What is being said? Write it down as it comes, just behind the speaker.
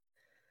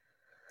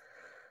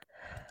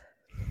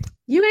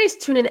You guys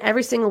tune in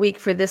every single week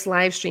for this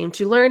live stream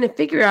to learn and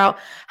figure out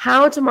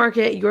how to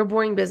market your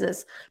boring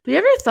business. But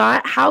have you ever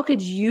thought, how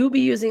could you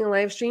be using a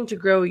live stream to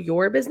grow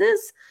your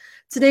business?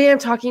 Today, I'm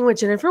talking with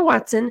Jennifer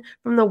Watson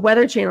from the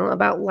Weather Channel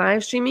about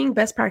live streaming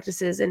best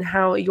practices and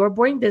how your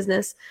boring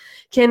business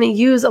can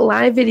use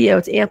live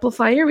video to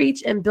amplify your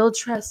reach and build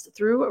trust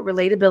through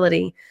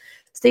relatability.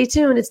 Stay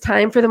tuned. It's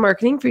time for the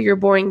Marketing for Your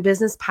Boring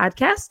Business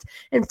podcast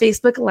and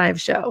Facebook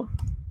Live show.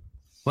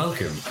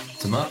 Welcome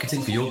to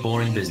Marketing for Your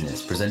Boring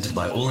Business, presented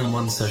by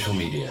All-in-One Social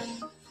Media,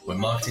 where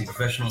marketing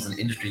professionals and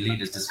industry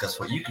leaders discuss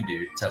what you can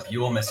do to help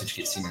your message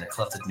get seen in a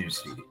cluttered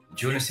newsfeed.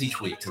 Join us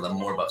each week to learn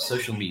more about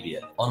social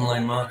media,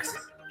 online marketing,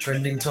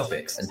 trending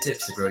topics, and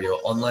tips to grow your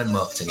online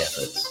marketing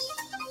efforts.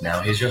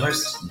 Now here's your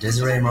host,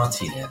 Desiree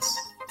Martinez.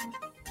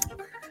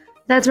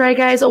 That's right,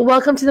 guys.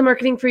 Welcome to the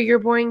Marketing for Your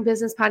Boring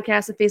Business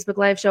podcast and Facebook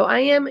Live show. I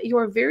am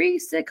your very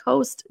sick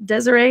host,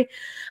 Desiree.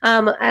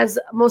 As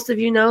most of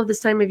you know, this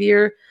time of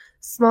year,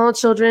 small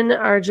children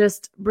are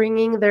just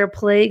bringing their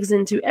plagues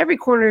into every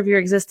corner of your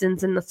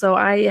existence. And so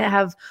I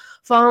have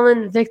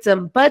fallen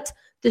victim. But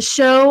the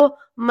show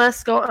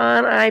must go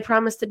on. I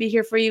promise to be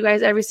here for you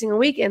guys every single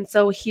week. And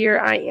so here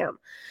I am.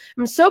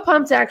 I'm so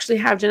pumped to actually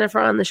have Jennifer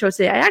on the show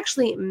today. I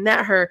actually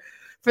met her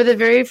for the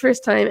very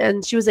first time,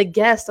 and she was a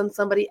guest on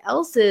somebody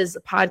else's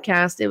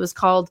podcast. It was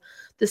called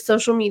the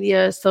Social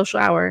Media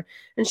Social Hour.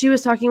 And she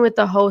was talking with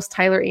the host,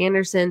 Tyler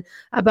Anderson,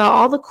 about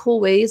all the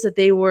cool ways that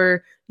they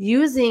were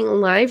using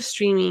live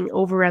streaming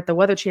over at the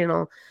Weather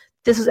Channel.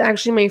 This was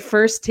actually my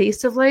first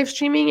taste of live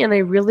streaming, and I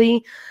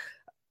really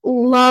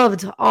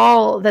loved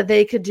all that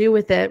they could do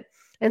with it.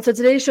 And so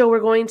today's show,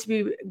 it's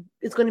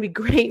going to be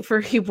great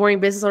for you boring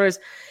business owners.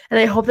 And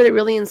I hope that it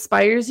really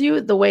inspires you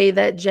the way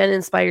that Jen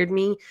inspired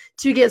me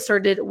to get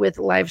started with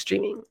live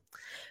streaming.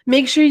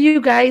 Make sure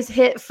you guys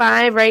hit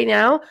 5 right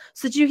now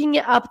so that you can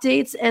get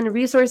updates and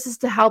resources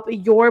to help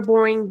your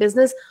boring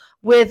business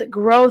with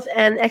growth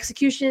and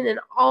execution and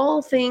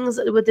all things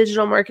with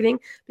digital marketing,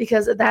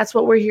 because that's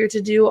what we're here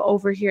to do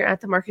over here at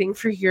the Marketing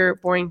for Your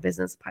Boring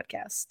Business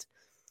podcast.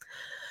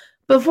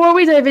 Before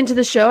we dive into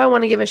the show, I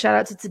want to give a shout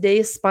out to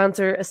today's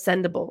sponsor,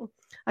 Ascendable.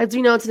 As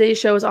we know, today's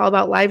show is all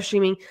about live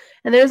streaming,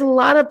 and there's a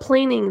lot of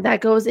planning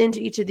that goes into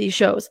each of these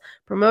shows: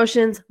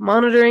 promotions,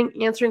 monitoring,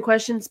 answering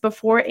questions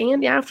before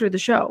and after the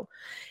show.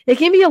 It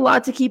can be a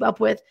lot to keep up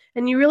with,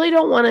 and you really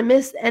don't want to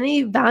miss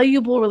any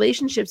valuable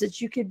relationships that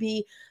you could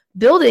be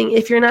building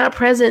if you're not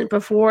present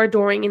before,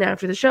 during, and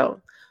after the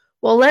show.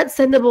 Well, let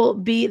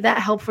Sendable be that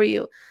help for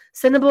you.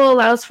 Sendable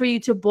allows for you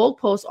to bulk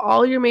post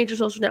all your major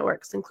social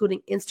networks,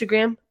 including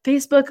Instagram,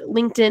 Facebook,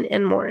 LinkedIn,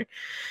 and more.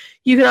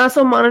 You can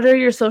also monitor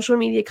your social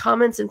media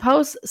comments and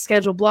posts,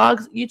 schedule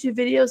blogs, YouTube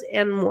videos,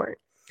 and more.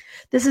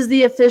 This is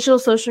the official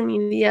social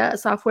media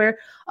software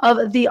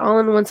of the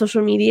All-in-One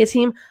Social Media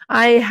team.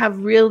 I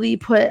have really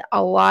put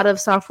a lot of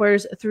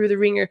softwares through the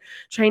ringer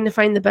trying to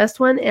find the best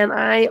one, and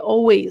I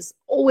always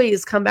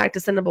come back to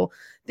Sendable.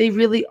 They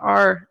really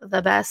are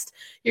the best.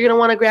 You're going to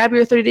want to grab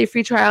your 30-day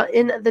free trial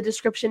in the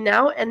description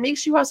now, and make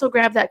sure you also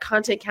grab that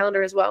content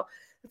calendar as well.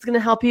 It's going to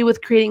help you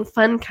with creating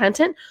fun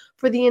content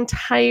for the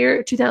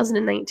entire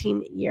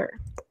 2019 year.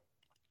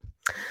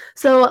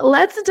 So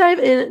let's dive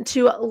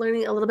into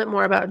learning a little bit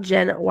more about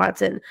Jen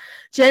Watson.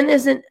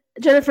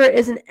 Jennifer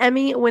is an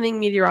Emmy-winning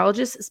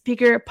meteorologist,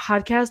 speaker,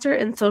 podcaster,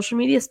 and social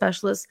media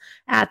specialist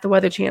at the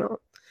Weather Channel.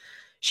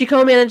 She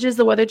co-manages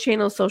the Weather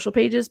Channel's social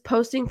pages,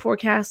 posting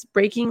forecasts,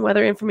 breaking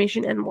weather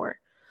information, and more.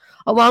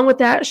 Along with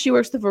that, she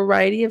works the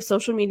variety of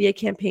social media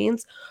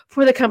campaigns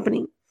for the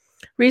company.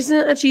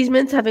 Recent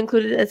achievements have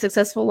included a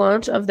successful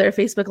launch of their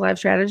Facebook Live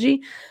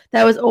strategy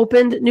that was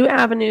opened new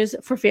avenues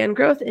for fan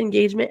growth,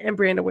 engagement, and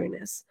brand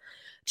awareness.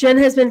 Jen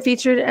has been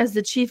featured as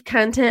the Chief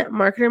Content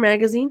Marketer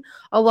magazine,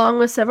 along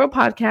with several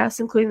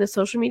podcasts, including the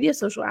Social Media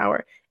Social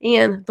Hour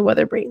and the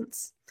Weather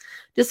Brains.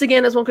 Just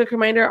again, as one quick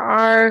reminder,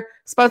 our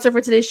sponsor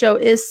for today's show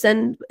is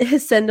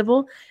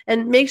Sendable.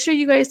 And make sure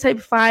you guys type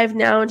 5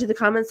 now into the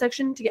comments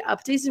section to get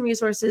updates and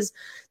resources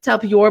to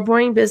help your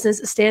boring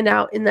business stand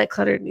out in that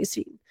cluttered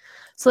newsfeed.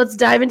 So let's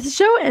dive into the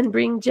show and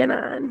bring Jen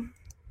on.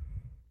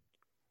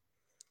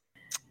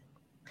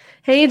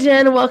 Hey,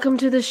 Jen, welcome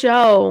to the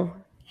show.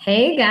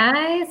 Hey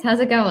guys, how's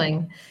it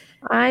going?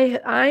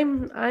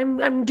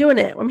 I'm doing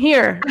it. I'm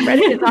here. I'm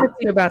ready to talk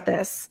to you about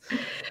this.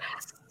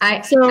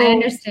 I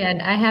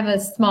understand. I have a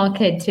small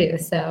kid too,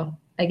 so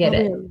I get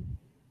it.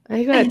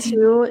 I got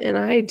 2,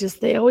 and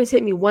they always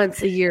hit me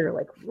once a year,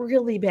 like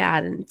really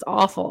bad, and it's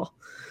awful.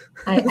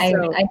 I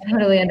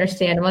totally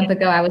understand. A month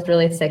ago, I was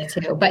really sick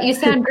too, but you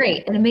sound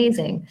great and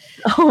amazing.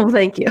 Oh,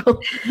 thank you.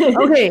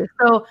 Okay,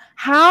 so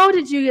how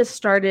did you get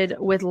started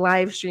with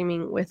live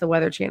streaming with the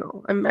Weather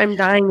Channel? I'm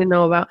dying to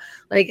know about,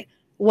 like,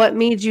 what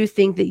made you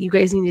think that you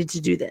guys needed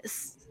to do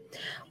this?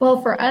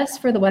 Well, for us,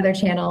 for the Weather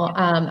Channel,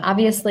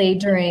 obviously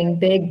during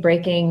big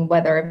breaking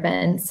weather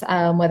events,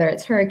 whether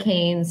it's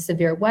hurricanes,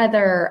 severe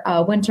weather,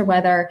 winter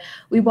weather,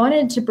 we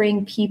wanted to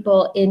bring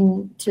people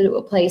into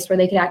a place where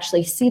they could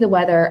actually see the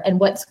weather and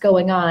what's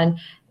going on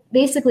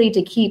basically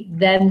to keep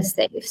them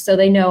safe. So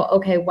they know,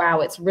 okay,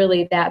 wow, it's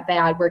really that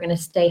bad. We're going to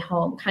stay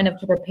home, kind of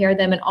to prepare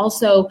them and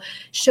also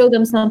show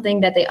them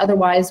something that they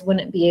otherwise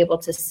wouldn't be able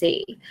to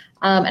see.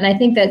 And I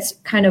think that's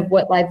kind of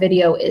what live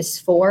video is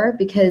for,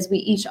 because we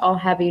each all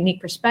have a unique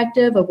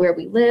perspective of where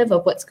we live,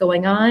 of what's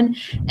going on.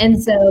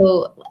 And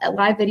so a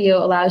live video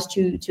allows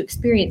you to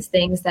experience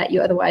things that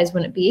you otherwise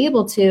wouldn't be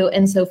able to.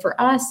 And so for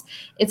us,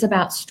 it's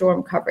about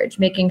storm coverage,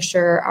 making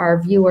sure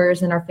our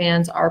viewers and our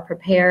fans are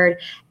prepared.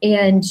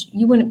 And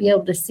you wouldn't be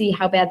able to see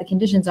how bad the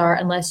conditions are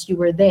unless you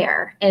were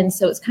there. And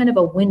so it's kind of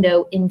a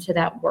window into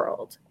that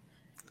world.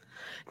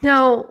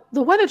 Now,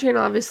 the Weather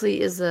Channel obviously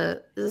is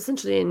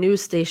essentially a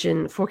news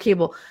station for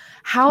cable.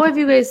 How have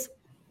you guys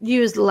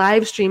used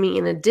live streaming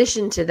in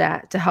addition to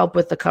that to help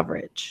with the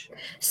coverage?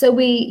 So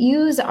we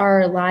use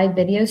our live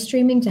video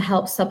streaming to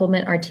help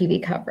supplement our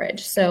TV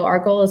coverage. So our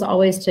goal is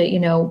always to,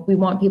 we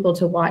want people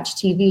to watch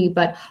TV,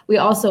 but we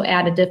also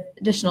add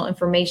additional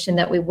information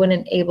that we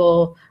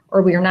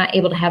are not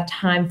able to have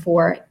time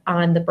for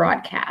on the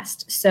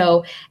broadcast.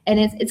 So, and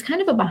it's kind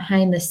of a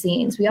behind the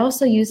scenes. We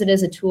also use it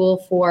as a tool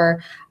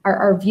for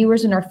our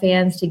viewers and our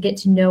fans to get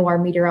to know our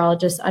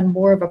meteorologists on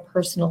more of a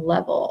personal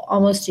level,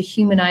 almost to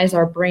humanize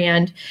our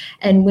brand.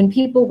 And when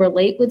people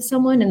relate with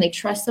someone and they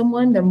trust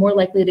someone, they're more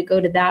likely to go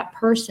to that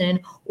person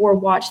or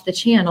watch the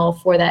channel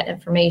for that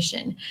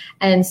information.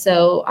 And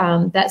so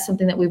that's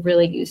something that we've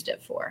really used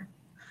it for.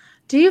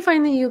 Do you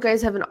find that you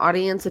guys have an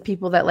audience of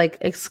people that like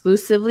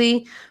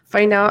exclusively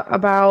find out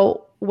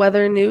about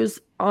weather news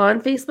on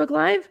Facebook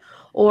Live?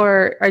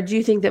 Or do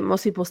you think that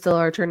most people still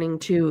are turning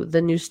to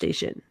the news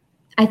station?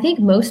 I think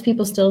most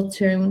people still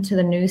turn to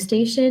the news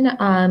station,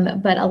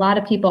 but a lot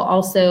of people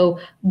also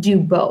do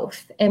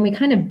both. And we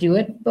kind of do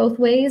it both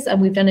ways.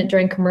 We've done it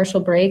during commercial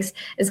breaks,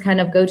 is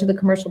kind of go to the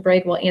commercial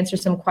break, we'll answer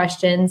some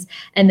questions,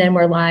 and then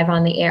we're live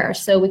on the air.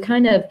 So we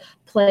kind of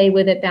play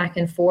with it back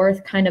and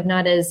forth, kind of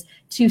not as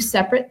two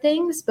separate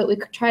things, but we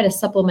try to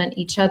supplement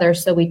each other.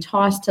 So we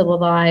toss to the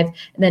live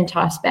and then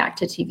toss back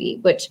to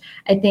TV, which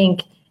I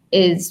think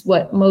is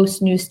what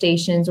most news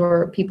stations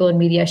or people in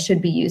media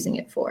should be using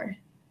it for.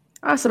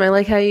 Awesome. I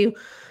like how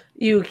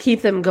you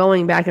keep them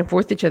going back and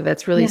forth with each other.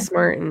 That's really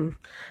smart and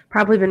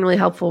probably been really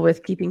helpful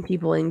with keeping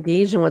people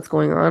engaged in what's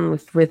going on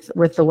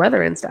with the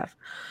weather and stuff.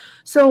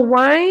 So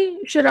why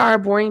should our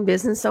boring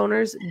business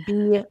owners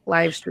be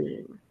live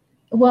streaming?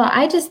 Well,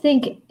 I just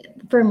think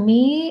for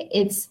me,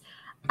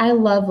 I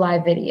love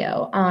live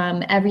video,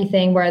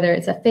 everything, whether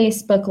it's a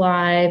Facebook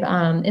Live,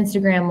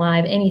 Instagram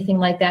Live, anything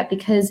like that,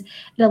 because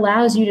it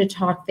allows you to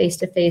talk face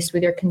to face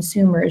with your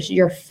consumers,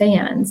 your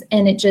fans,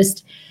 and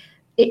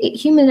it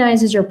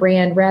humanizes your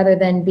brand rather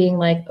than being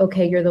like,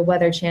 okay, you're the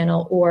Weather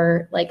Channel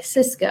or like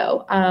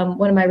Cisco.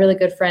 One of my really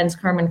good friends,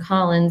 Carmen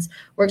Collins,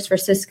 works for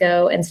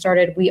Cisco and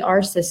started We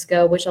Are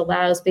Cisco, which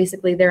allows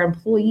basically their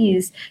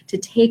employees to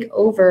take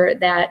over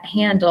that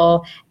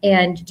handle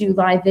and do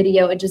live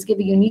video and just give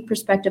a unique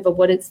perspective of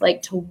what it's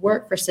like to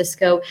work for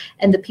Cisco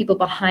and the people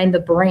behind the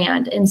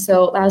brand. And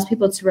so it allows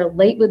people to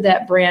relate with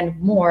that brand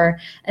more,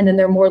 and then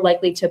they're more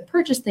likely to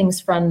purchase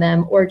things from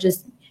them or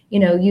just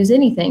use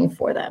anything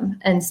for them.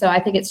 And so I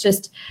think it's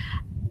just,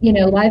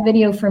 live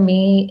video for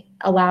me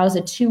allows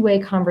a two-way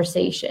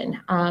conversation,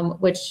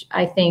 which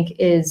I think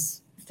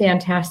is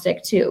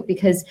fantastic too,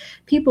 because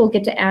people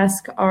get to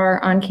ask our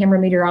on-camera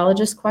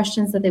meteorologist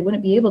questions that they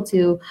wouldn't be able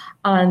to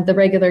on the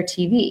regular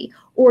TV.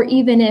 Or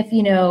even if,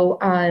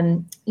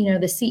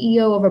 the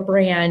CEO of a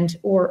brand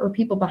or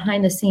people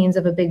behind the scenes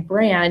of a big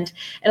brand,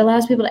 it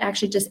allows people to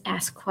actually just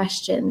ask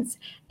questions.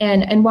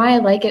 And why I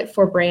like it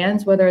for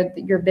brands, whether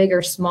you're big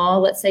or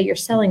small, let's say you're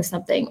selling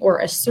something or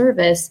a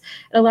service,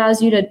 it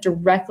allows you to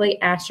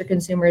directly ask your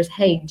consumers,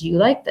 hey, do you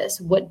like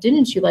this? What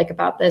didn't you like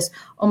about this?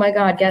 Oh my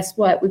God, guess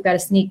what? We've got a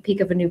sneak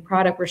peek of a new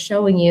product we're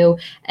showing you,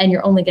 and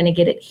you're only going to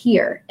get it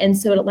here. And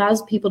so it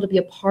allows people to be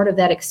a part of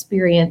that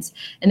experience,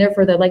 and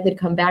therefore they're likely to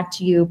come back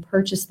to you,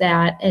 purchase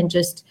that, and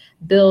just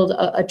build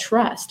a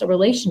trust, a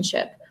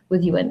relationship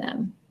with you and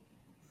them.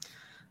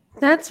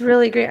 That's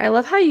really great. I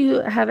love how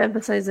you have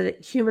emphasized that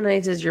it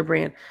humanizes your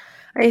brand.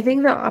 I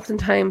think that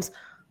oftentimes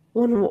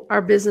when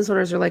our business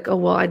owners are like, oh,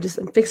 well, I'm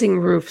fixing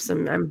roofs,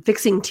 I'm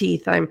fixing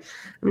teeth, I'm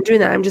doing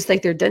that, I'm just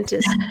like their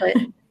dentist. But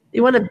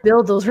you want to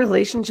build those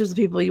relationships with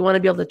people. You want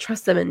to be able to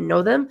trust them and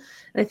know them.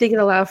 And I think it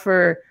allows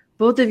for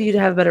both of you to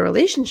have a better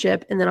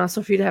relationship, and then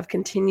also for you to have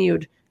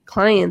continued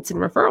clients and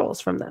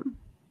referrals from them.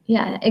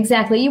 Yeah,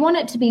 exactly. You want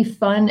it to be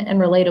fun and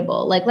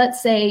relatable. Like,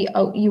 let's say,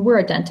 you were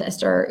a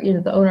dentist or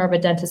the owner of a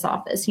dentist's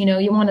office.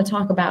 You want to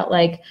talk about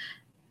like,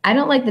 I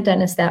don't like the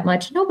dentist that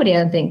much. Nobody,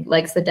 I think,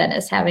 likes the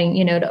dentist having,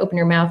 to open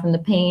your mouth and the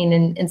pain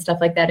and stuff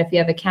like that if you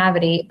have a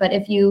cavity. But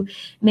if you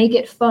make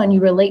it fun,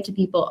 you relate to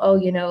people,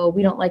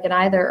 we don't like it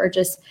either, or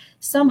just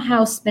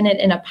somehow spin it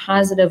in a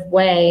positive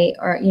way,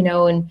 or,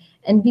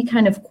 and be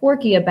kind of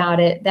quirky about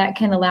it, that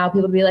can allow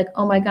people to be like,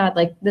 oh my God,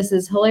 like this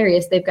is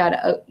hilarious. They've got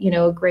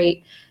a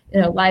great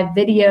live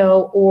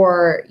video,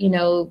 or,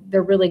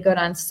 they're really good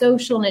on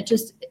social. And it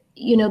just,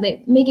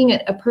 they making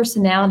it a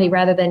personality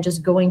rather than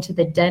just going to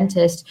the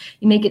dentist.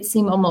 You make it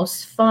seem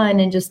almost fun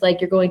and just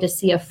like you're going to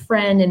see a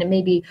friend, and it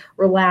maybe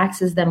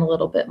relaxes them a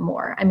little bit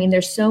more. I mean,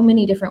 there's so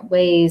many different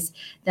ways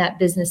that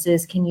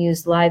businesses can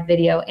use live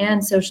video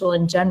and social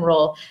in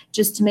general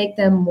just to make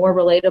them more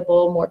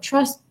relatable, more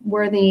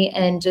trustworthy,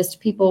 and just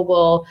people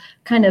will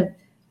kind of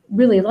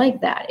really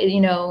like that,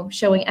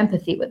 showing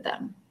empathy with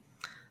them.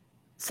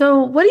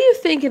 So what do you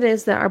think it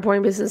is that our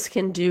boring business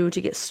can do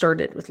to get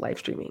started with live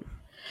streaming?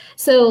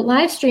 So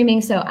live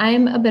streaming, so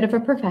I'm a bit of a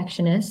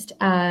perfectionist.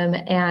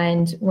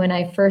 And when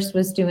I first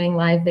was doing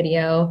live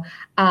video,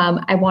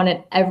 I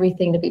wanted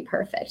everything to be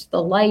perfect.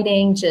 The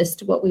lighting,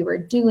 just what we were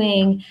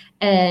doing.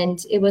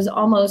 And it was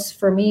almost,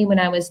 for me, when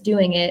I was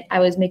doing it, I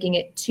was making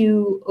it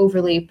too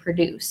overly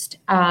produced.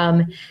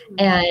 And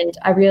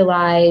I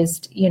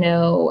realized,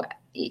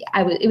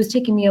 it was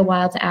taking me a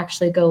while to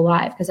actually go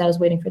live because I was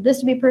waiting for this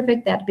to be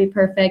perfect, that to be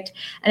perfect.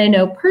 And I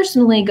know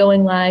personally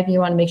going live, you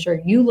want to make sure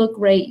you look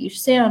great, you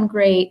sound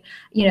great,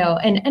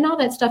 and all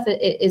that stuff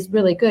is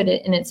really good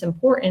and it's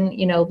important,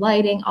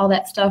 lighting, all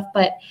that stuff.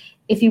 But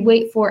if you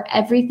wait for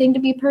everything to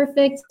be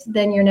perfect,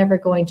 then you're never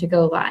going to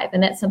go live.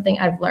 And that's something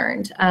I've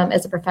learned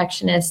as a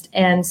perfectionist.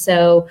 And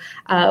so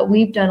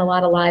we've done a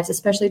lot of lives,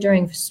 especially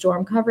during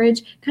storm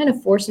coverage, kind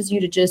of forces you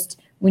to just,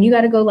 when you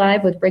got to go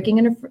live with breaking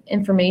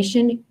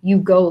information, you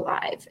go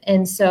live.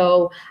 And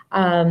so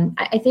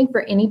I think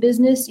for any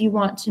business, you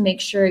want to make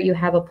sure you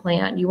have a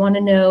plan. You want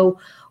to know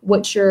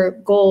what your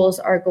goals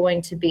are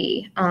going to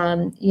be,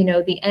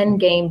 the end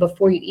game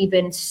before you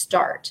even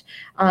start.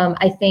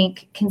 I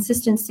think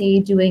consistency,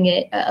 doing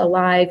it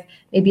live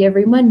maybe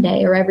every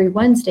Monday or every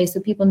Wednesday so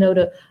people know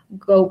to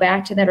go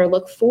back to that or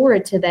look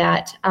forward to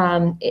that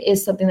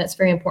is something that's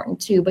very important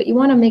too. But you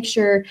want to make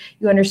sure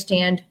you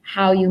understand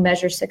how you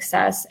measure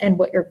success and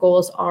what your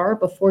goals are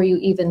before you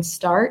even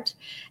start.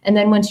 And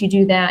then once you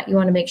do that, you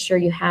want to make sure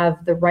you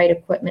have the right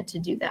equipment to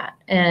do that.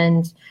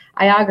 And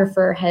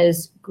iOgrapher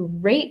has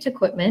great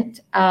equipment.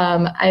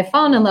 I've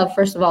fallen in love,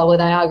 first of all, with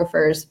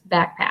iOgrapher's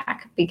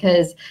backpack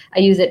because I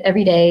use it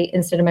every day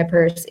instead of my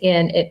purse,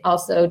 and it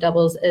also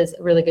doubles as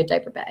a really good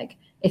diaper bag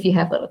if you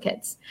have little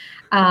kids.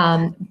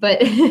 But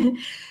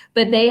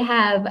they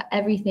have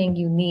everything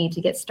you need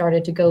to get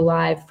started to go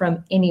live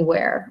from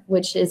anywhere,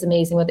 which is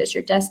amazing, whether it's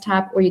your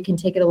desktop or you can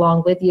take it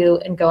along with you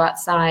and go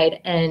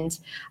outside. And,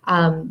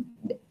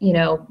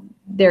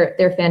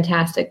 they're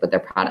fantastic with their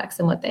products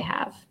and what they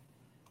have.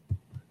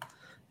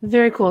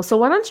 Very cool. So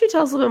why don't you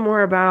tell us a little bit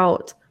more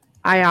about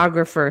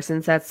iOgrapher,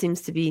 since that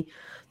seems to be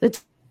the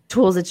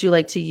tools that you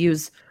like to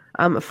use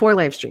for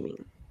live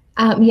streaming?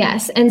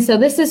 Yes. And so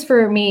this is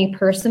for me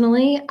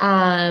personally.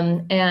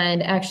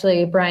 And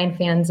actually, Brian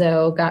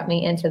Fanzo got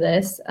me into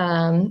this.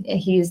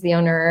 He's the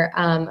owner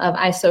of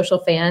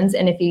iSocial Fans.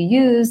 And if you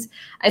use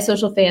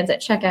iSocial Fans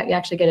at checkout, you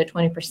actually get a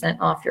 20%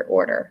 off your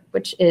order,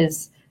 which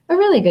is a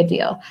really good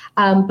deal.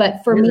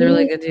 But for me, it's a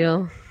really good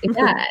deal.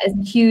 Yeah, it's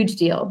a huge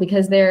deal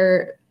because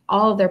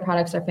all of their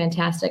products are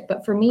fantastic.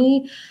 But for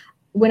me,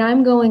 when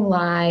I'm going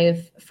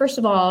live, first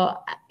of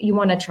all, you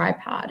want a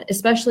tripod,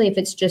 especially if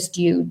it's just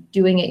you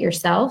doing it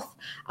yourself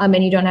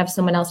and you don't have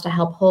someone else to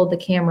help hold the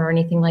camera or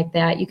anything like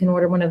that. You can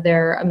order one of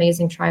their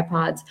amazing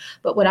tripods.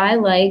 But what I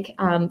like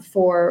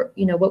for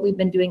what we've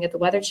been doing at the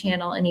Weather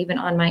Channel and even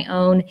on my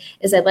own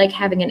is I like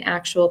having an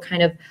actual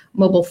kind of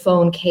mobile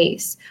phone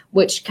case,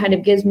 which kind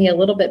of gives me a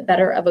little bit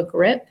better of a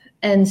grip.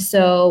 And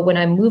so when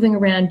I'm moving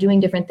around doing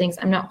different things,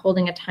 I'm not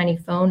holding a tiny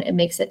phone. It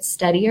makes it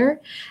steadier.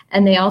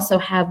 And they also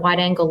have wide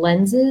angle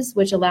lenses,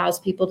 which allows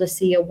people to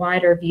see a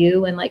wider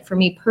view. And like for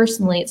me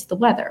personally, it's the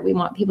weather. We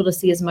want people to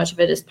see as much of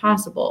it as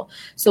possible.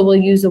 So we'll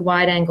use a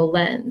wide angle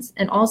lens.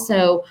 And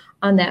also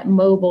on that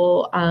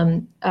mobile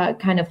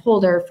kind of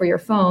holder for your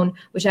phone,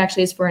 which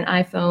actually is for an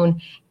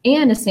iPhone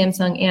and a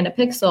Samsung and a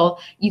Pixel,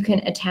 you can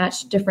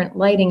attach different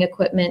lighting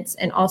equipments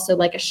and also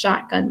like a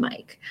shotgun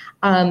mic.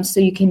 So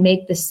you can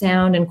make the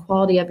sound and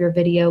quality of your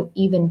video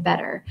even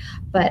better.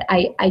 But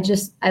I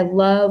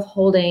love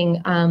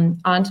holding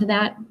onto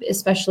that,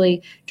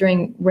 especially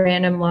during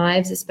random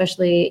lives,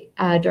 especially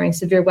during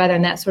severe weather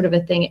and that sort of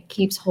a thing. It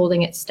keeps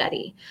holding it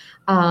steady.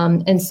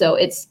 And so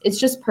it's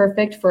just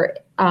perfect for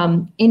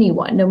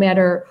anyone, no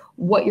matter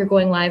what you're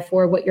going live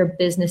for, what your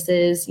business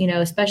is,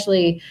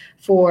 especially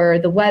for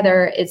the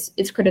weather,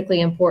 it's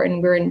critically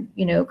important. We're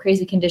in,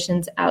 crazy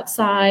conditions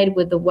outside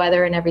with the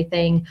weather and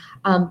everything.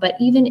 But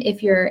even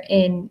if you're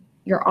in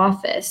your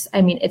office,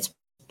 I mean, it's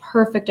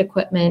perfect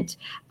equipment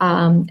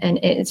and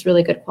it's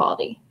really good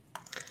quality.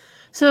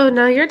 So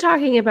now you're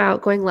talking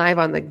about going live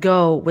on the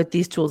go with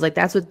these tools. Like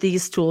that's what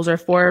these tools are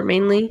for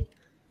mainly?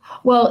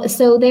 Well,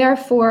 so they are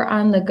for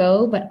on the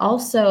go, but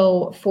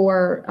also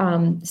for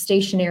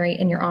stationary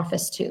in your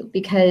office too,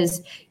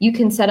 because you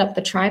can set up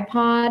the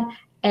tripod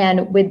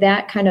and with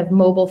that kind of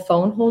mobile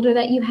phone holder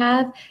that you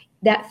have,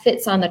 that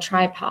fits on the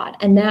tripod.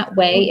 And that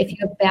way, if you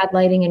have bad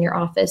lighting in your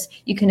office,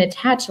 you can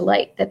attach a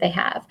light that they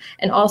have.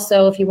 And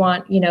also if you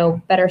want,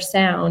 better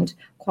sound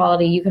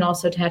quality, you can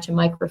also attach a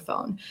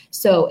microphone.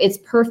 So it's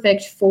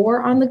perfect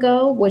for on the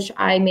go, which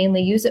I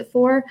mainly use it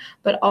for,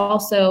 but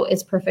also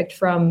it's perfect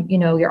from,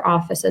 your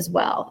office as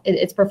well.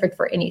 It's perfect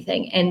for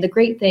anything. And the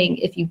great thing,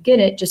 if you get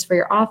it just for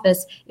your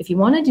office, if you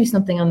want to do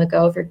something on the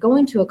go, if you're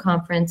going to a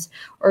conference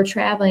or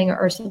traveling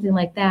or something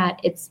like that,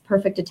 it's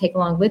perfect to take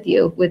along with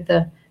you with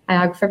the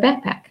iOgrapher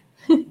backpack.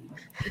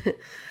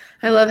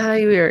 I love how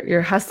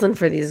you're hustling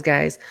for these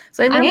guys.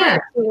 So I remember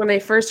actually when I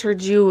first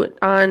heard you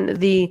on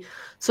the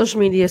social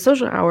media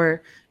social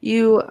hour,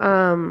 you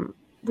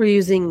were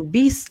using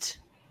Beast,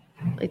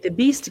 like the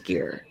Beast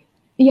gear.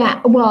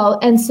 Yeah, well,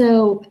 and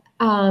so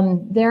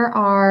there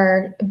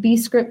are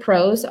B-Script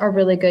Pros are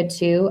really good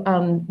too.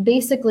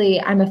 Basically,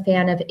 I'm a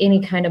fan of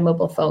any kind of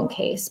mobile phone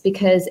case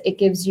because it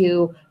gives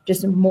you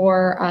just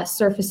more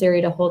surface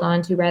area to hold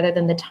on to rather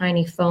than the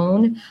tiny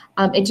phone.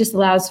 It just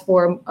allows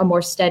for a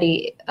more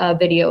steady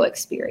video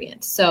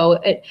experience. So,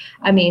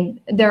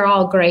 they're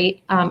all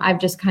great. I've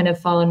just kind of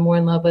fallen more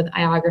in love with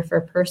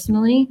iOgrapher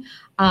personally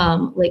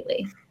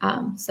lately.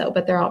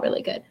 But they're all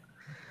really good.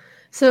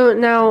 So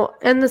now,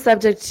 and the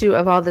subject too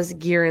of all this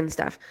gear and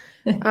stuff,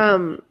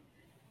 I'm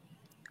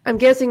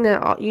guessing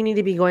that you need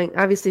to be going,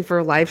 obviously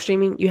for live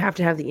streaming, you have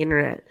to have the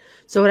internet.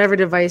 So whatever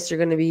device you're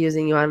going to be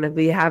using, you want to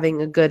be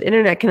having a good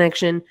internet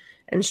connection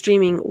and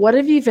streaming. What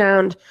have you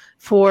found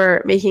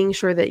for making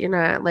sure that you're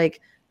not like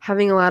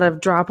having a lot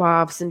of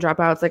drop-offs and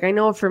dropouts? Like I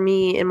know for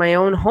me in my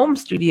own home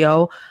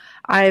studio,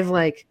 I've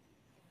like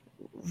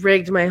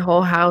rigged my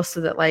whole house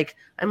so that like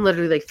I'm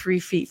literally like 3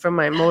 feet from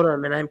my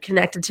modem and I'm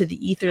connected to the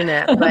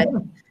Ethernet, but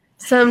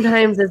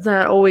sometimes it's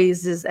not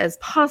always as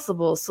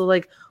possible. So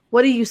like,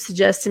 what do you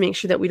suggest to make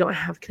sure that we don't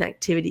have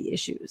connectivity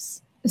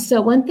issues?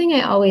 So one thing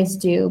I always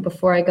do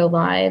before I go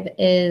live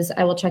is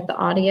I will check the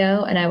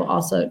audio and I will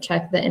also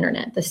check the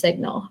internet, the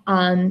signal.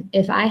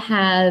 If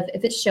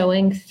it's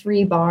showing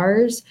 3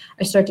 bars,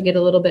 I start to get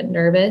a little bit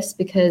nervous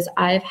because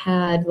I've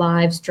had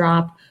lives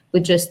drop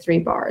with just 3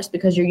 bars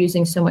because you're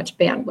using so much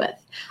bandwidth.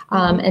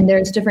 And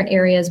there's different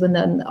areas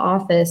within the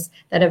office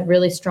that have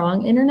really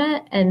strong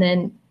internet and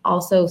then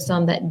also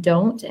some that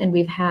don't. And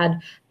we've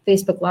had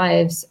Facebook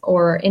Lives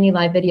or any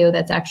live video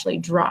that's actually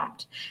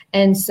dropped.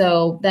 And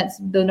so that's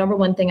the number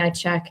one thing I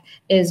check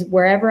is if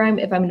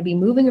I'm going to be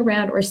moving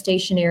around or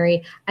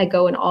stationary, I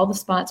go in all the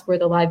spots where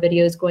the live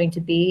video is going to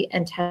be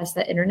and test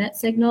that internet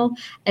signal.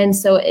 And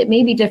so it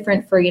may be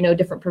different for,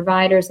 different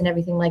providers and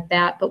everything like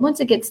that. But once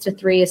it gets to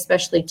 3,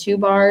 especially 2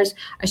 bars,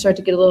 I start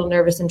to get a little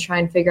nervous and try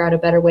and figure out a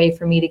better way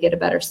for me to get a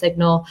better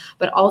signal.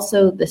 But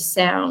also the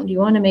sound. You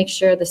want to make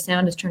sure the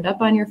sound is turned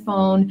up on your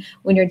phone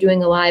when you're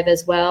doing a live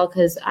as well,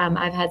 because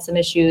I've had some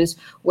issues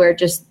where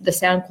just the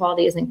sound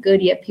quality isn't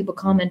good. You have people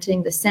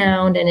commenting the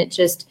sound and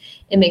it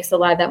makes the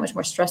live that much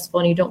more stressful,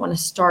 and you don't want to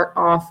start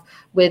off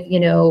with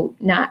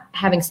not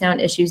having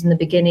sound issues in the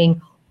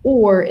beginning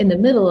or in the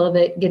middle of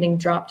it getting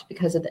dropped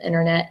because of the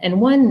internet.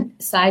 And one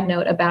side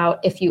note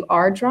about if you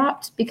are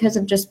dropped because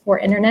of just poor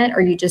internet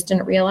or you just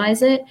didn't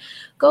realize it,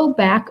 go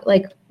back,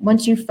 like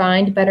once you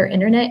find better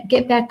internet,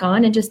 get back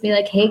on and just be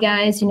like, hey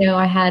guys,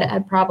 I had a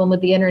problem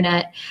with the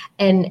internet,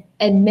 and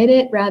admit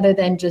it rather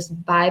than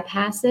just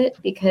bypass it,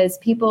 because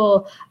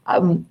people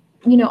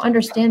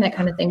understand that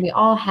kind of thing. We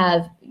all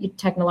have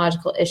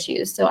technological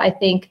issues. So I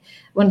think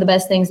one of the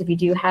best things if you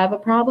do have a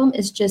problem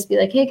is just be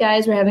like, hey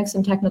guys, we're having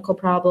some technical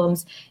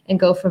problems, and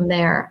go from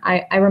there.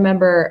 I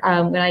remember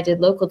when I did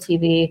local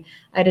TV,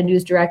 I had a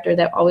news director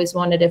that always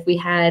wanted, if we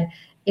had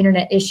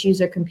internet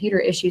issues or computer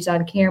issues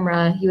on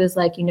camera, he was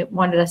like,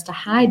 wanted us to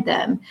hide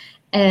them.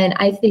 And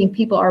I think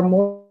people are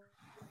more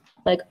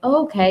like,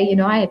 oh, okay,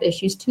 I have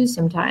issues too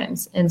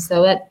sometimes. And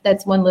so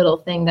that's one little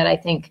thing that I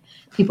think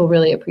people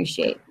really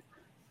appreciate.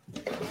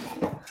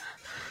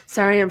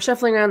 Sorry, I'm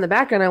shuffling around the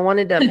background. I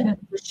wanted to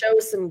show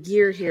some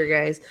gear here,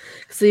 guys,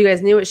 so you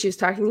guys knew what she was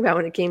talking about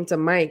when it came to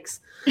mics.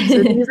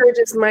 So these are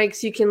just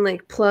mics you can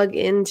like plug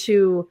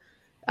into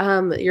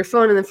your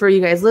phone. And then for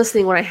you guys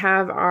listening, what I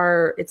have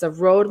it's a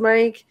Rode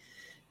mic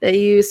that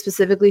you use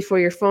specifically for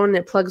your phone, and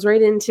it plugs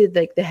right into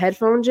like the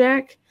headphone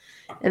jack.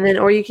 And then,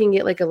 or you can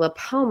get like a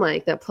lapel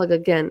mic that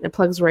it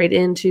plugs right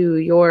into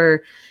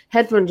your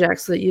headphone jack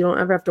so that you don't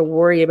ever have to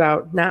worry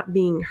about not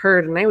being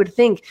heard. And I would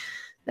think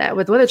that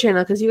with Weather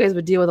Channel, because you guys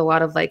would deal with a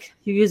lot of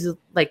you use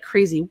like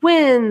crazy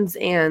winds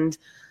and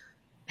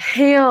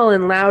hail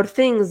and loud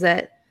things,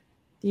 that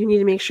you need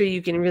to make sure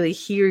you can really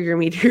hear your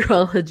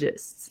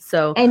meteorologists.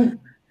 So, and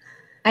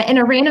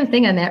a random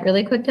thing on that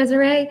really quick,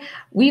 Desiree,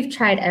 we've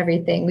tried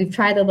everything. We've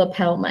tried the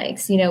lapel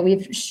mics,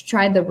 we've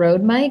tried the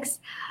Rode mics.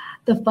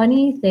 The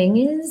funny thing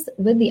is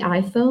with the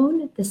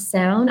iPhone, the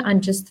sound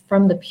on just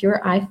from the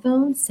pure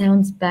iPhone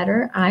sounds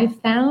better, I've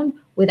found,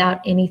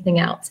 without anything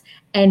else.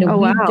 And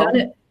we've done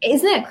it.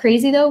 Isn't that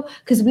crazy though?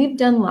 Because we've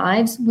done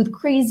lives with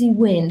crazy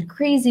wind,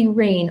 crazy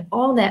rain,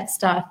 all that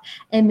stuff.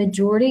 And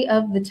majority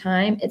of the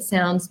time it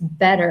sounds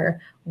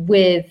better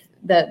with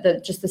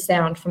the just the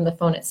sound from the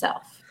phone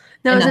itself.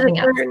 Now, is it a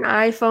certain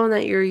iPhone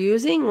that you're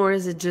using, or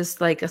is it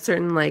just like a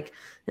certain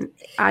an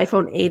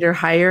iPhone 8 or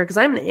higher? Because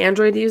I'm an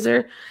Android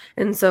user,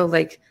 and so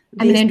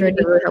I'm an Android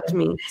user. Really helped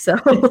me. So,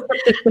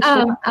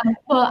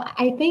 well,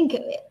 I think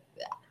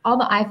all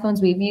the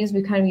iPhones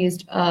we've kind of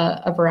used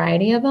a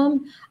variety of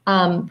them,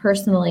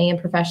 personally and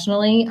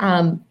professionally.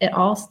 It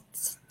all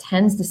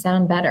tends to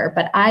sound better,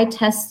 but I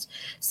test.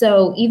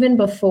 So even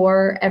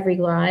before every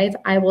live,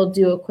 I will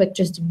do a quick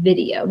just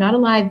video, not a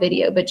live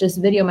video, but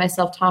just video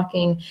myself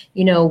talking,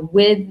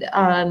 with,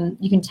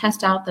 you can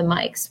test out the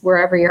mics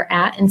wherever you're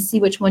at and see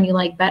which one you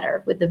like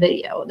better with the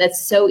video.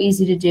 That's so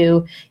easy to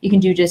do. You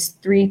can do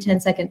just 3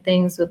 10-second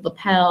things with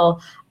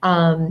lapel,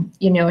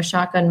 a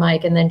shotgun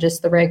mic, and then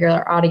just the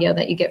regular audio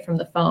that you get from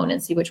the phone,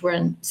 and see which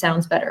one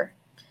sounds better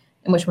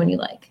and which one you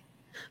like.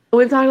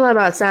 We've talked a lot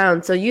about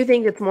sound. So you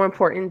think it's more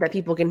important that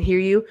people can hear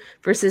you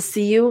versus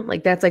see you?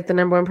 Like that's like the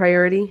number one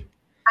priority?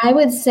 I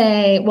would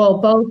say, well,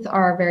 both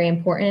are very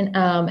important.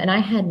 And I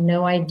had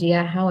no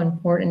idea how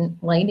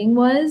important lighting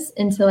was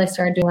until I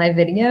started doing live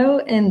video,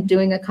 and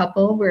doing a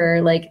couple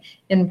where like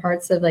in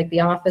parts of like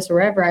the office or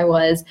wherever I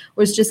was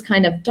just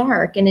kind of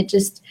dark. And it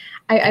just,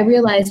 I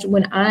realized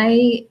when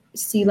I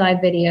see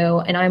live video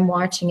and I'm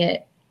watching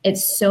it,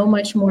 it's so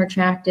much more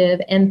attractive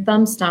and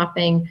thumb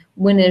stopping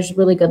when there's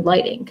really good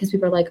lighting, because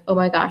people are like, oh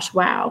my gosh,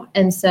 wow.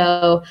 And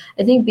so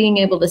I think being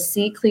able to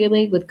see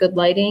clearly with good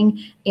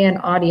lighting and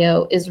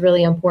audio is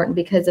really important,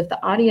 because if the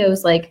audio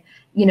is like,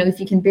 if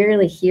you can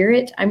barely hear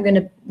it, I'm going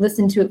to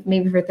listen to it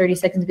maybe for 30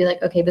 seconds and be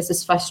like, okay, this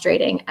is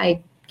frustrating.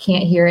 I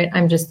can't hear it.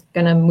 I'm just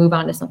going to move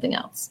on to something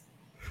else.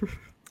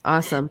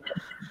 Awesome.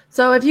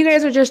 So if you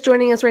guys are just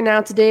joining us right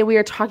now, today we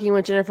are talking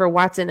with Jennifer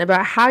Watson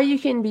about how you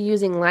can be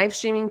using live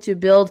streaming to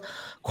build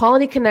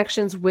quality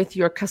connections with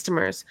your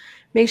customers.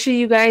 Make sure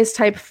you guys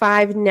type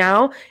 5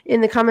 now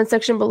in the comment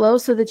section below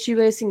so that you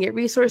guys can get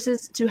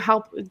resources to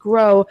help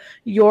grow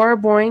your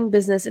boring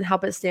business and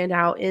help it stand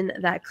out in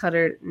that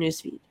cluttered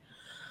newsfeed.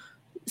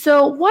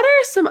 So what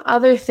are some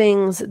other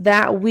things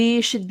that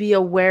we should be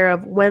aware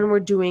of when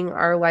we're doing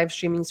our live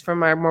streamings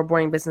from our more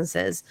boring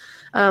businesses?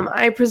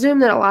 I presume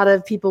that a lot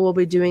of people will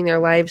be doing their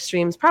live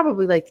streams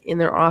probably like in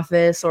their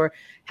office or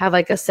have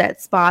like a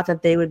set spot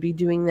that they would be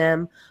doing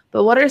them.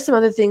 But what are some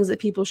other things that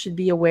people should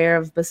be aware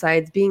of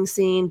besides being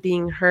seen,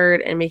 being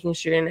heard, and making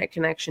sure your internet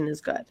connection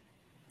is good?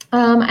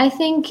 I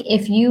think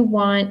if you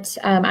want,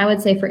 I would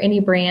say for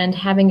any brand,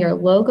 having your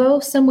logo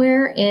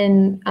somewhere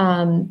in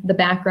the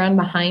background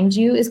behind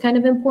you is kind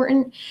of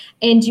important.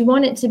 And you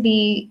want it to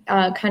be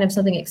kind of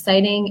something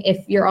exciting.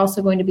 If you're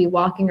also going to be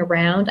walking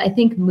around, I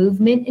think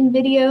movement in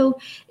video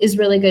is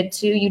really good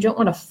too. You don't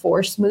want to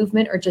force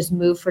movement or just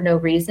move for no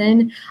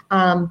reason.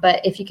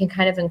 But if you can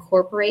kind of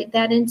incorporate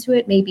that into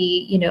it,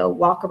 maybe,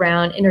 walk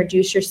around,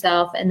 introduce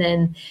yourself, and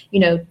then,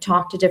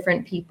 talk to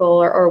different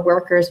people or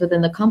workers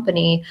within the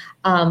company.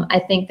 I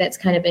think that's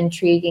kind of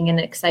intriguing and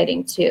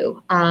exciting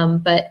too.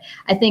 But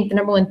I think the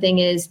number one thing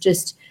is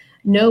just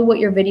know what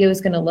your video is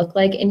going to look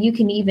like. And you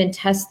can even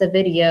test the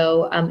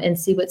video and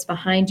see what's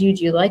behind you.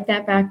 Do you like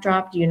that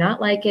backdrop? Do you not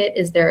like it?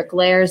 Is there a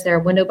glare? Is there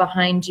a window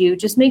behind you?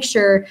 Just make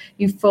sure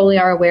you fully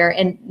are aware.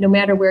 And no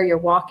matter where you're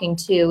walking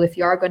to, if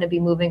you are going to be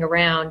moving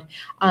around,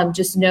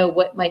 just know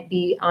what might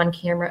be on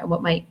camera and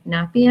what might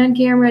not be on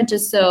camera,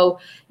 just so,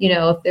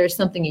 if there's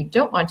something you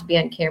don't want to be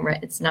on camera,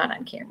 it's not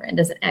on camera and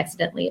doesn't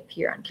accidentally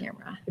appear on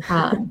camera.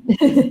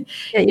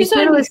 Yeah, you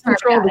can't always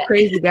control the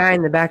crazy guy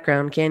in the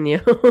background, can you?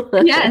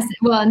 Yes.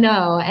 Well, no.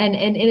 And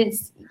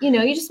it's,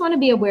 you just want to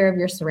be aware of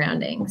your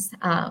surroundings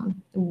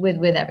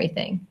with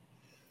everything.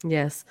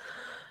 Yes.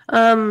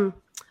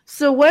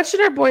 So what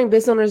should our boring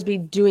business owners be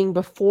doing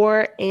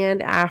before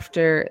and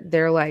after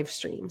their live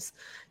streams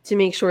to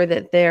make sure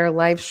that their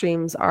live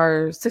streams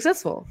are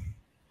successful?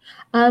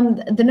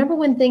 The number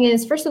one thing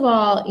is, first of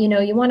all,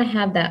 you want to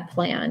have that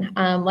plan.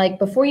 Like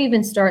before you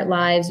even start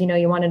lives, you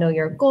want to know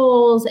your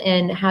goals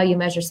and how you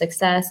measure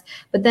success.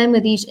 But then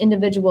with each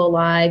individual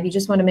live, you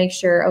just want to make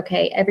sure,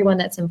 okay, everyone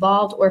that's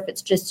involved, or if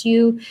it's just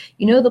you,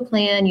 the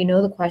plan,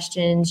 the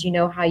questions,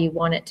 how you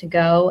want it to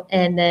go,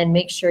 and then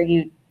make sure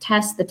you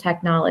test the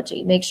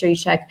technology. Make sure you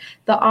check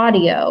the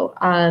audio.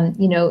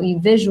 You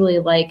visually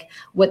like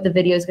what the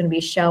video is going to be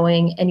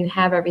showing, and you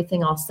have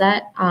everything all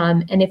set.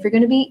 And if you're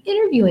going to be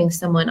interviewing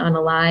someone on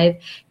a live,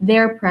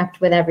 they're prepped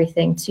with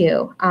everything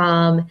too.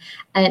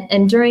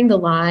 And during the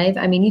live,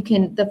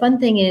 the fun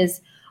thing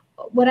is,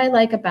 what I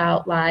like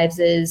about lives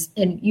is,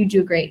 and you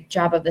do a great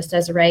job of this,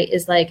 Desiree,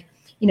 is like,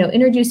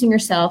 introducing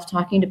yourself,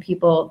 talking to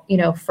people,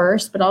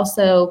 first, but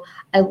also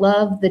I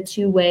love the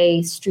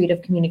two-way street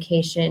of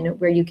communication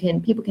where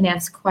people can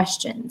ask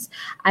questions.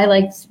 I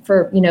like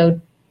for,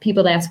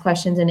 people to ask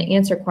questions and to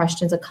answer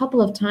questions a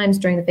couple of times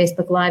during the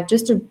Facebook Live,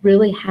 just to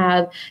really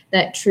have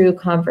that true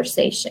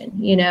conversation.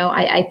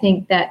 I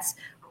think that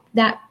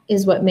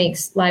is what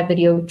makes live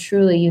video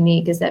truly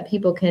unique, is that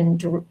people can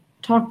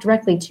talk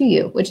directly to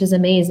you, which is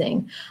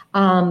amazing.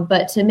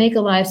 But to make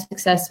a live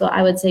successful,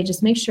 I would say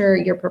just make sure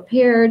you're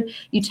prepared.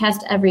 You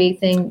test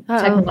everything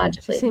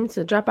technologically. It seems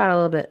to drop out a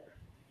little bit.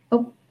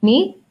 Oh,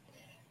 me?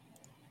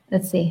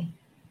 Let's see.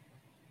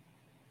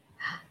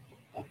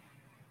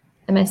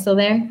 Am I still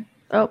there?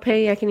 Oh,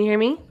 Peggy, can you hear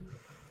me?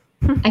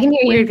 I can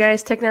hear you. Weird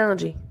guys,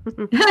 technology.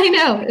 I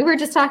know. We were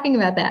just talking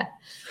about that.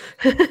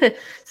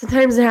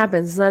 Sometimes it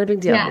happens. It's not a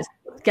big deal. Yeah.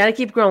 Got to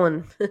keep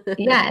growing.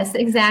 Yes,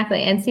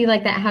 exactly. And see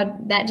like that, how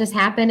that just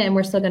happened and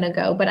we're still going to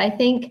go. But I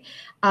think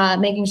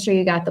making sure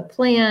you got the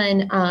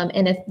plan,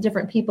 and if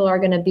different people are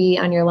going to be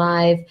on your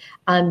live,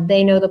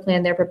 they know the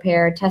plan, they're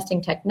prepared,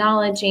 testing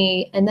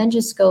technology, and then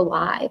just go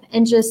live.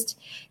 And just,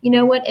 you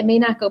know what, it may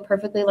not go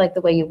perfectly like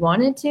the way you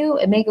wanted to.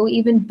 It may go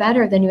even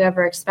better than you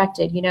ever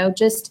expected. You know,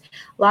 just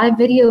live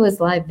video is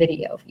live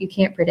video. You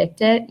can't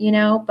predict it, you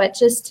know, but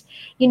just,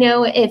 you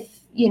know, if,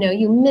 you know,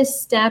 you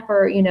misstep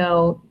or, you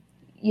know,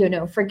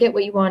 forget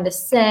what you wanted to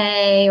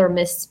say or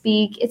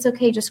misspeak, it's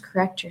okay. Just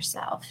correct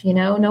yourself. You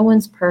know, no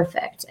one's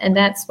perfect. And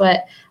that's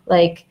what,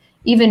 like,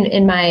 even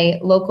in my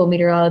local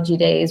meteorology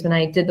days when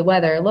I did the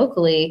weather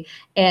locally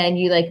and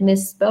you like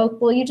misspoke,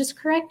 well, you just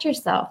correct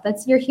yourself.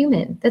 You're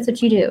human. That's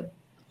what you do.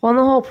 Well, and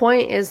the whole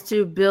point is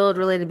to build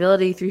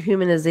relatability through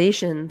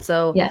humanization.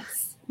 So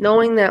yes,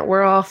 knowing that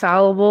we're all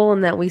fallible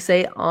and that we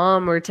say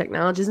or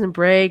technology doesn't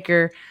break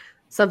or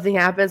something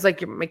happens,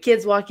 like my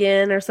kids walk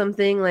in or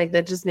something, like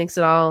that just makes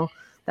it all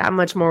that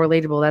much more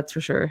relatable. That's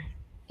for sure.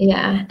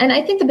 Yeah. And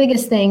I think the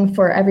biggest thing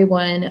for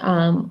everyone,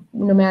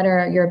 no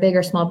matter you're a big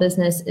or small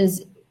business,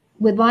 is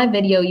with live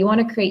video, you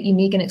want to create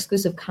unique and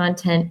exclusive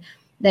content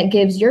that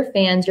gives your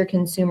fans, your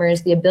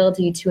consumers, the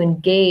ability to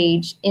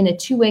engage in a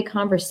two-way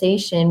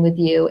conversation with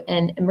you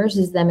and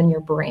immerses them in your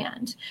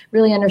brand,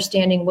 really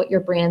understanding what your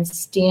brand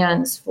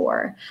stands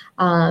for.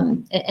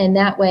 And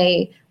that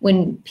way,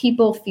 when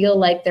people feel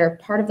like they're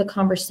part of the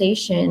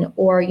conversation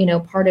or, you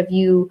know, part of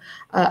you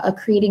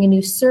creating a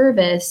new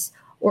service,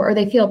 or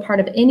they feel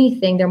part of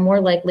anything, they're more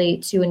likely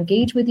to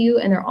engage with you,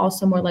 and they're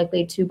also more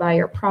likely to buy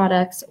your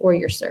products or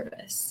your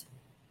service.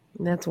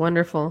 That's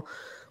wonderful.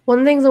 One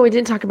of the things that we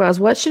didn't talk about is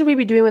what should we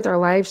be doing with our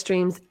live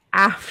streams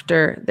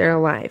after they're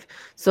live?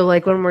 So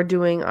like when we're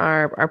doing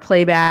our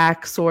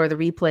playbacks or the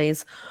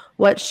replays,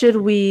 what should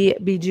we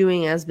be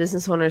doing as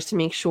business owners to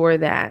make sure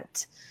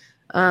that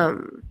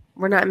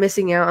we're not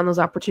missing out on those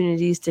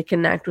opportunities to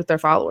connect with our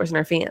followers and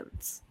our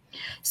fans?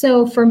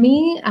 So for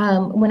me,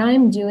 when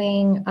I'm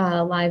doing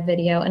a live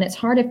video, and it's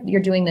hard if you're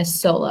doing this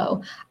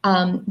solo,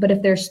 but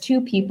if there's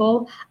two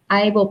people,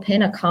 I will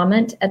pin a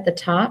comment at the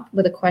top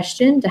with a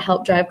question to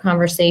help drive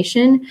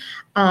conversation.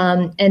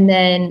 And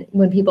then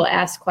when people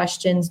ask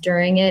questions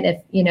during it,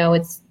 if you know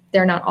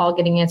they're not all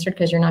getting answered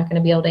because you're not going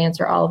to be able to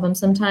answer all of them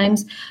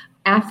sometimes.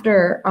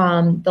 After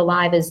the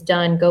live is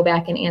done, go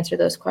back and answer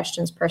those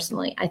questions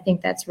personally. I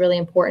think that's really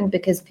important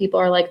because people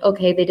are like,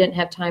 okay, they didn't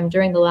have time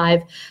during the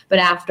live, but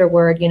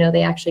afterward, you know,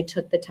 they actually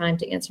took the time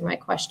to answer my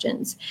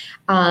questions.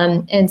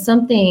 And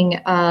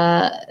something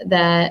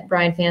that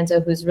Brian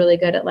Fanzo, who's really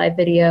good at live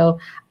video,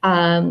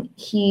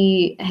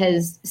 he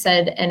has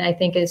said, and I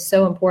think is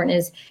so important,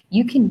 is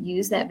you can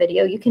use that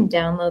video, you can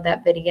download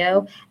that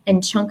video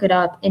and chunk it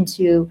up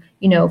into,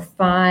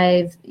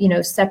 5,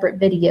 separate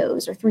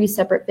videos or 3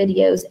 separate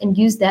videos and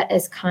use that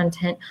as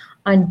content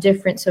on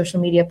different social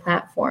media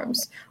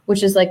platforms,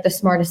 which is like the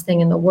smartest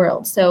thing in the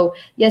world. So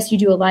yes, you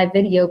do a live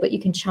video, but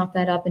you can chop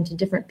that up into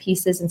different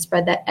pieces and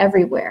spread that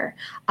everywhere.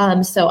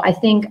 So I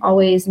think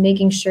always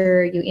making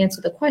sure you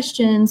answer the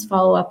questions,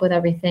 follow up with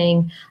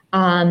everything,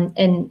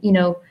 and,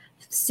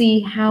 see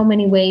how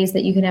many ways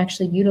that you can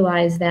actually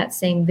utilize that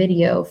same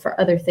video for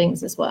other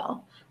things as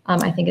well.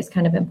 I think it's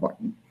kind of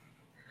important.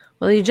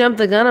 Well, you jumped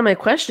the gun on my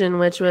question,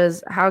 which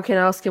was how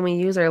else can we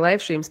use our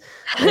live streams?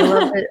 I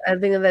love it. I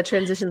think of that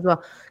transition as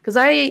well. Because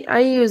I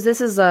use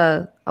this as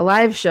a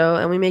live show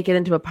and we make it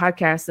into a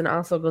podcast and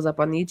also goes up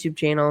on the YouTube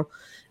channel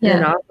and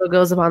it also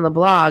goes up on the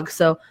blog.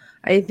 So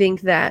I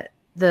think that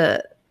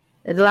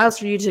it allows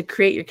for you to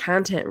create your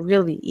content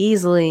really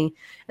easily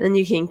and then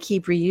you can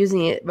keep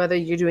reusing it, whether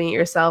you're doing it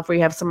yourself or you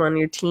have someone on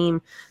your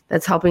team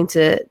that's helping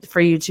for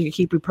you to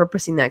keep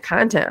repurposing that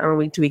content on a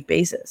week-to-week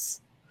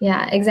basis.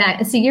 Yeah,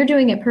 exactly. See, you're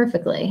doing it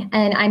perfectly.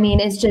 And I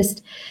mean, it's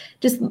just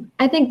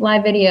I think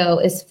live video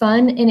is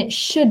fun and it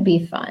should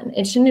be fun.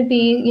 It shouldn't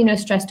be,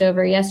 stressed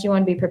over. Yes, you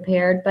want to be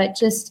prepared, but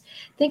just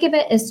think of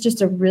it as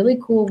just a really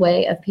cool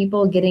way of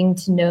people getting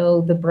to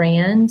know the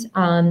brand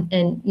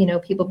and,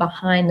 people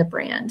behind the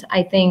brand.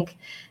 I think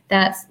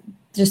that's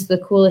just the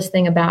coolest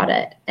thing about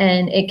it.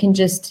 And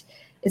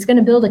it's going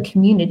to build a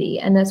community,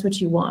 and that's what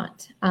you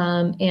want.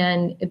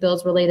 And it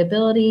builds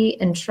relatability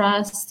and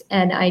trust.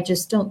 And I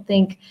just don't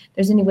think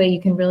there's any way you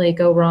can really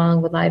go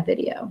wrong with live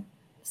video.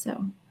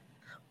 So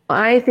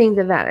I think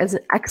that is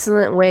an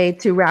excellent way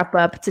to wrap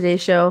up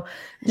today's show.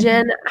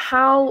 Jen,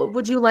 how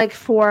would you like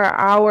for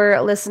our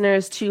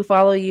listeners to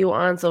follow you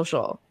on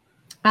social?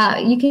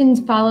 You can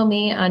follow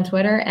me on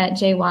Twitter at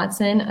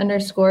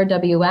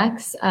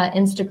jwatson_WX,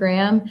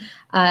 Instagram,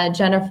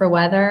 Jennifer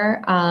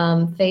Weather,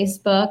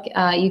 Facebook.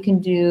 You can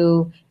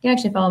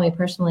actually follow me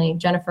personally,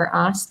 Jennifer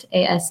Ast,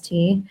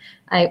 A-S-T.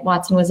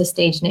 Watson was a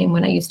stage name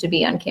when I used to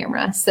be on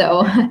camera.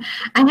 So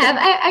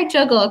I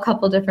juggle a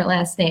couple different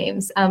last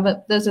names,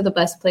 but those are the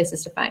best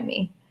places to find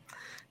me.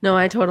 No,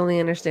 I totally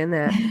understand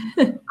that.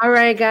 All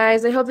right,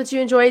 guys. I hope that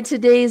you enjoyed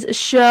today's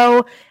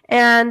show.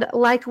 And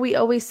like we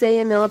always say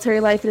in military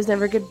life, it is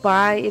never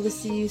goodbye. It is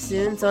see you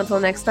soon. So until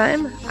next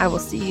time, I will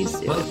see you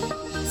soon.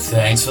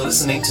 Thanks for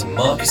listening to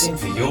Marketing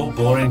for Your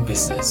Boring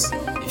Business.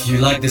 If you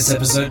like this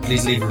episode,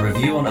 please leave a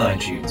review on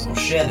iTunes or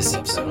share this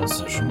episode on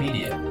social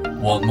media.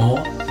 Want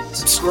more?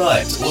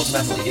 Subscribe to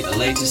automatically get the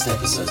latest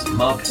episodes of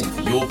Marketing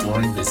for Your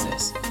Boring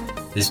Business.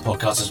 This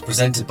podcast is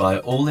presented by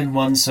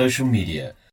All-in-One Social Media.